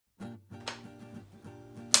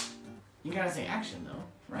You gotta say action though,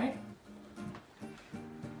 right?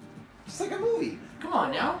 It's like a movie. Come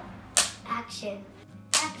on now. Action.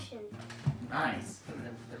 Action. Nice.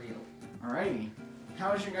 Alrighty.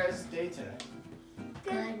 How was your guys' day today?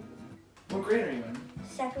 Good. What grade are you in?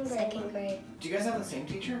 Second grade. Second grade. Do you guys have the same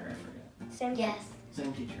teacher? I forget. Same. Yes.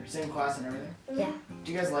 Same teacher. Same class and everything? Yeah.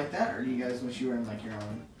 Do you guys like that, or do you guys wish you were in like your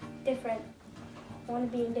own? Different. I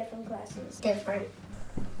want to be in different classes. Different.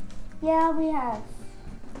 Yeah, we have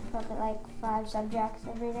probably like 5 subjects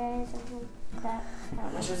every day, something like that. I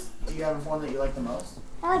don't know. Do you have one that you like the most?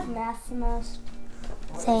 I like math the most.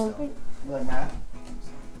 Same. You like math?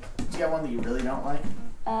 Do you have one that you really don't like?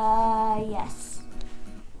 Yes.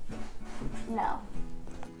 No.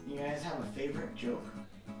 You guys have a favorite joke?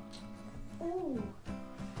 Ooh.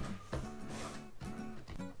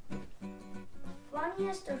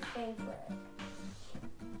 Funniest or favorite?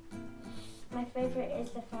 My favorite is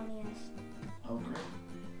the funniest. Oh, great.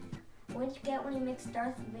 What'd you get when you mix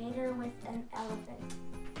Darth Vader with an elephant?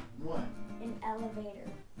 What? An elevator.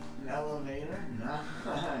 An elevator?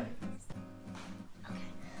 Nice.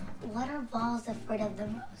 What are balls afraid of the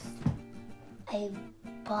most? A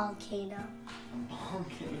volcano. A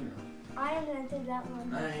volcano. I invented that one.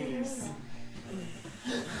 Nice.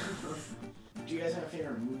 Do you guys have a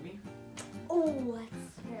favorite movie? Oh, that's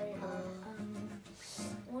very hard.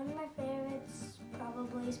 One of my favorites,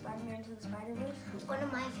 probably Spider-Man Into the Spider-Verse. One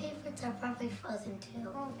of my favorites are probably Frozen 2.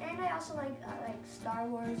 And I also like Star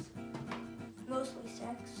Wars, mostly 6,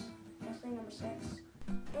 mostly number 6.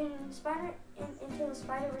 Into the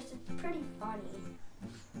Spider-Verse, it's pretty funny.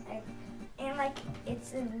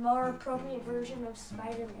 It's a more appropriate version of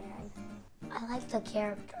Spider-Man. I like the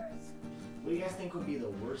characters. What do you guys think would be the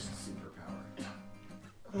worst superpower?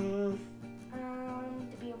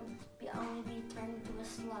 To be able to only be turned into a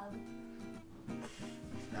slug.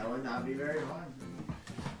 That would not be very fun.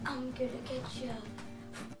 I'm gonna get you.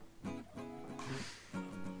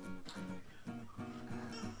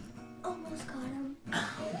 Almost got him.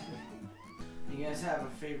 Do you guys have a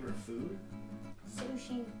favorite food?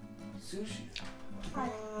 Sushi. Sushi.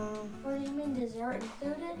 What do you mean, dessert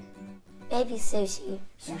included? Maybe sushi.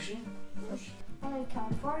 Sushi? I like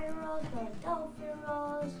California rolls, Philadelphia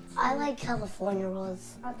rolls. I like California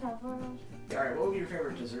rolls. California rolls. Alright, what would be your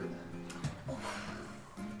favorite dessert then?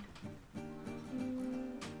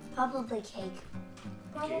 Probably cake.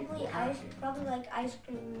 Probably like ice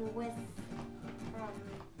cream with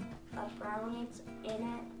brownies in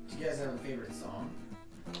it. Do you guys have a favorite song?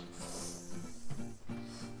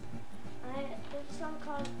 There's a song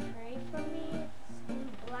called Pray For Me. It's in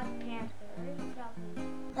Black Panther.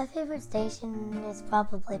 My favorite station is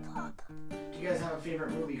probably pop. Do you guys have a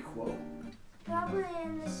favorite movie quote? Probably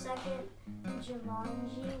in the second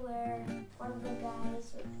Jumanji, where one of the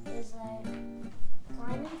guys is like,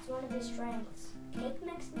 climbing's one of his strengths. Cake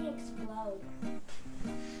makes me explode.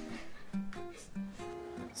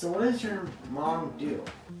 So what does your mom do?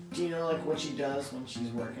 Do you know like what she does when she's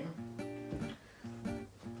working?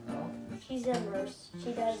 No? She's a nurse.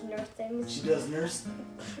 She does nurse things. She does nurse?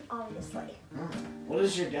 Obviously. What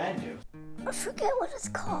does your dad do? I forget what it's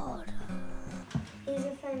called. He's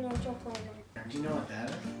a financial planner. Do you know what that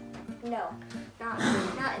is? No,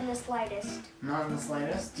 not in the slightest. Not in the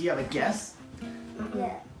slightest? Do you have a guess?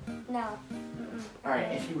 Yeah, no.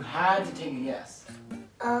 Alright, if you had to take a guess.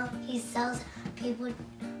 He sells people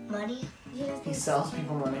money. He sells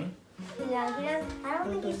people money? No, he doesn't. I don't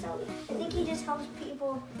think he sells. I think he just helps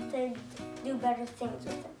people to do better things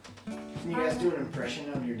with them. Can you guys do an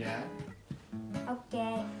impression of your dad?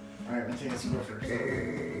 Okay. Alright, Matteis, you go first.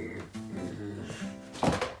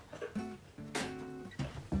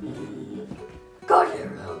 Go to your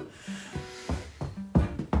room.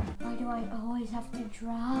 Why do I always have to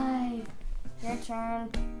drive? Your turn.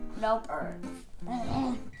 Nope.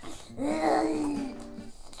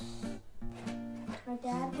 My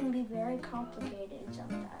dad can be very complicated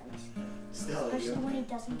sometimes. Still, Especially when he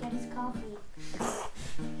doesn't get his coffee.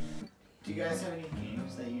 Do you guys have any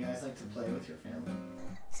games that you guys like to play with your family?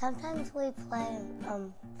 Sometimes we play,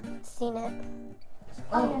 Seen It.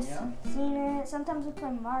 Oh, yes. Yeah? Seen it. Sometimes we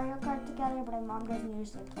play Mario Kart together, but our mom doesn't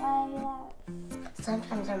usually play that.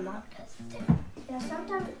 Sometimes our mom does too. Yeah,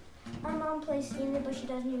 sometimes our mom plays Seen It, but she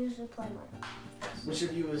doesn't usually play Mario. Which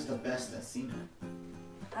of you is the best at Seen It?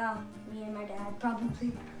 Oh, me and my dad,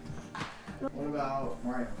 probably. What about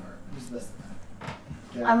Mario Kart? Who's the best at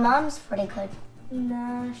that? Our mom's pretty good.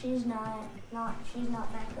 No, she's not. She's not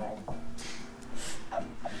that good.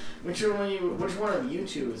 Which one of you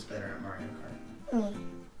two is better at Mario Kart? Me.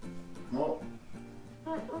 Well,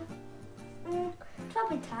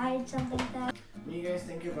 Probably tired, something like that. When you guys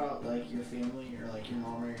think about like your family or like your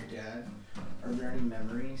mom or your dad, are there any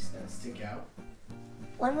memories that stick out?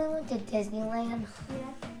 When we went to Disneyland,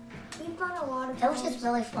 Yeah. We've gone a lot of that times. was just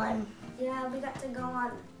really fun. Yeah, we got to go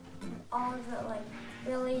on all of the like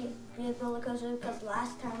really big roller coasters because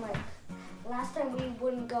last time we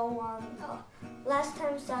wouldn't go on. Last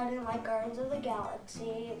time started in like Gardens of the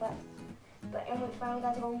Galaxy, but and we finally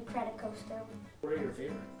got to go on Credit Coaster. What are your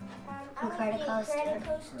favorite? I like Credit the Coaster. Credit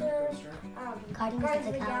Coaster. Guardians Gardens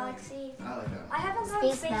of the Galaxy. I like that. I haven't gone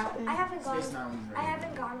Space Space Mountain. I haven't gone. Space Mountain's I right.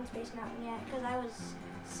 haven't gone on Space Mountain yet because I was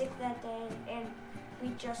sick that day and we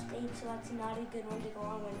just ate, so that's not a good one to go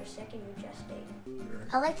on when you're sick and you just ate.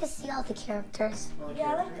 I like to see all the characters. Like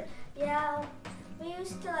Yeah, I like characters? Yeah, we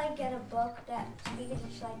used to like get a book that we could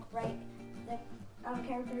just like write the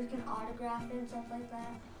characters can autograph it and stuff like that.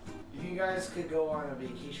 If you guys could go on a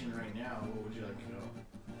vacation right now, where would you like to go?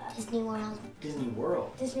 Disney World. Disney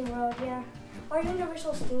World. Disney World, yeah, or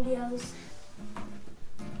Universal Studios.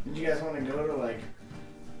 Did you guys want to go to like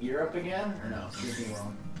Europe again or no? Disney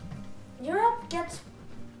World. Europe gets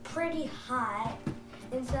pretty hot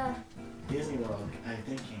and stuff. Disney World, I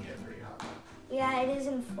think, can get pretty hot. Yeah, it is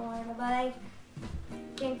in Florida, but I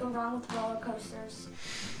can't go wrong with roller coasters.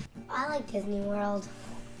 I like Disney World.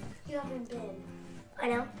 You haven't been. I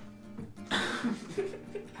know. That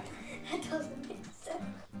doesn't make sense.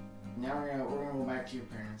 Now we're gonna go back to your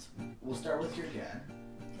parents. We'll start with your dad.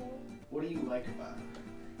 Okay. What do you like about him?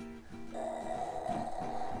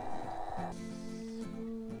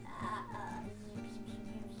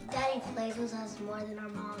 Daddy plays with us more than our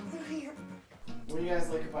mom. What do you guys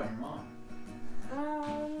like about your mom?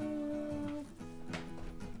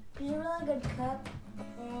 She's a really good cook.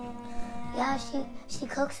 And Yeah, she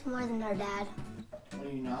cooks more than our dad. What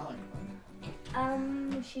do you not like about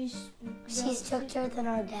her? She's Stricter than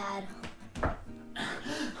our dad.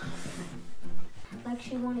 like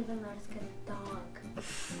she won't even let us get a dog.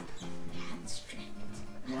 That's strict.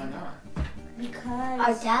 Why not? Our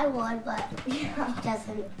Because dad would, but yeah, he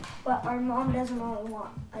doesn't. but our mom doesn't really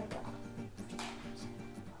want a dog.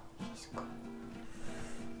 She's cool.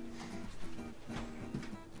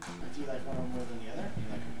 Do you like one more than the other? Do you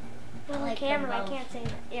like Well, like the camera, them I both. can't say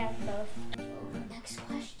that. Yeah, both. okay. Next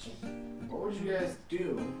question. What would you guys do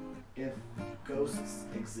if ghosts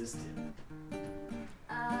existed?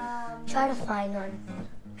 Try to find one.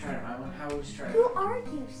 Try to find one. How would you try to Who find are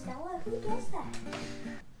you, Stella? Who does that?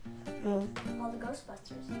 All the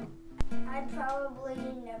Ghostbusters. I'd probably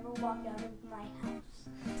never walk out of my house.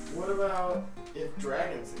 one? What about if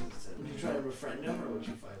dragons existed? Would you try to befriend them or would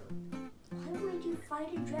you fight them? Why would you fight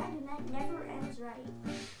a dragon? That never ends right.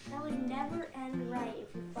 That would never end right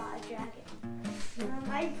if you fought a dragon.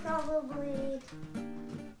 I'd probably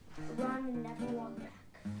run and never walk back.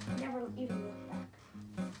 Never even look back.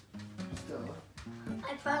 Still.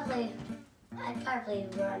 I'd probably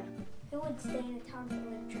run. Who would stay in a town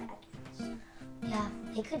full of dragons? Yeah,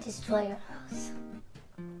 they could destroy your house.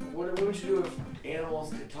 What would you do if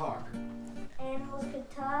animals could talk? Animals could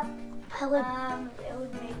talk. I would. It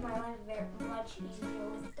would make my life very much easier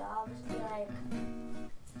with dogs. Be like,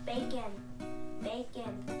 bacon,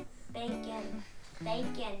 bacon, bacon,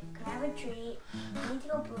 bacon. Can I have a treat? I need to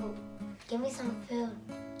go poop. Give me some food.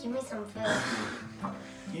 Give me some food.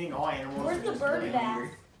 You think all animals Where's are the just bird really bath? hungry?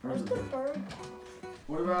 Where's the bird bath?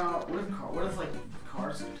 What if like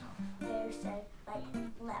cars could talk? They said, like,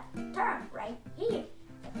 left, turn, right here.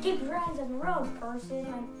 Keep your eyes on the road, person.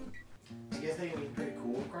 Do you guys think it'd be pretty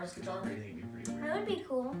cool if cars could talk, or do you think it'd be pretty That weird? would be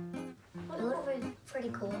cool. It would be pretty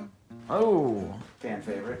cool. Oh, Fan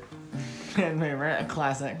favorite. fan favorite, a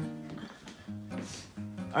classic.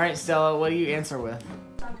 All right, Stella, what do you answer with?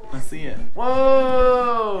 Let's see it.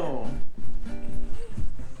 Whoa!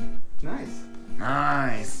 Nice.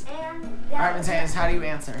 Nice. And All right, Matteis, how do you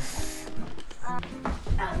answer? oh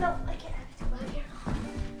no, I can't have it to go here.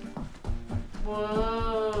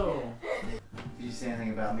 Whoa! Did you say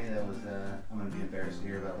anything about me that was I'm gonna be embarrassed to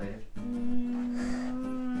hear about later?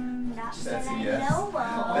 Not That's that a I yes. know of.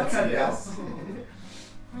 That's a yes.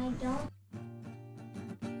 I don't